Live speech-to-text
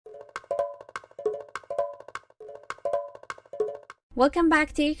Welcome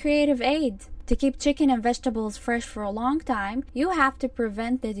back to eCreativeAid. To keep chicken and vegetables fresh for a long time, you have to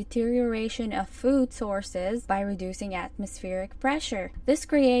prevent the deterioration of food sources by reducing atmospheric pressure. This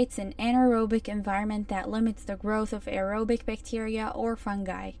creates an anaerobic environment that limits the growth of aerobic bacteria or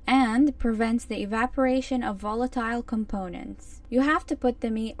fungi and prevents the evaporation of volatile components. You have to put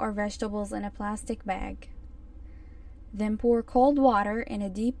the meat or vegetables in a plastic bag. Then pour cold water in a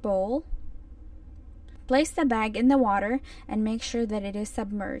deep bowl. Place the bag in the water and make sure that it is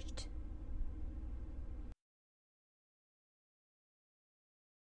submerged.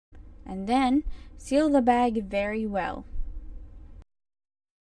 And then seal the bag very well.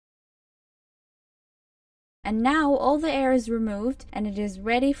 And now all the air is removed and it is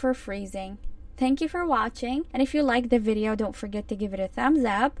ready for freezing. Thank you for watching, and if you liked the video, don't forget to give it a thumbs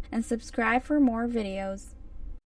up and subscribe for more videos.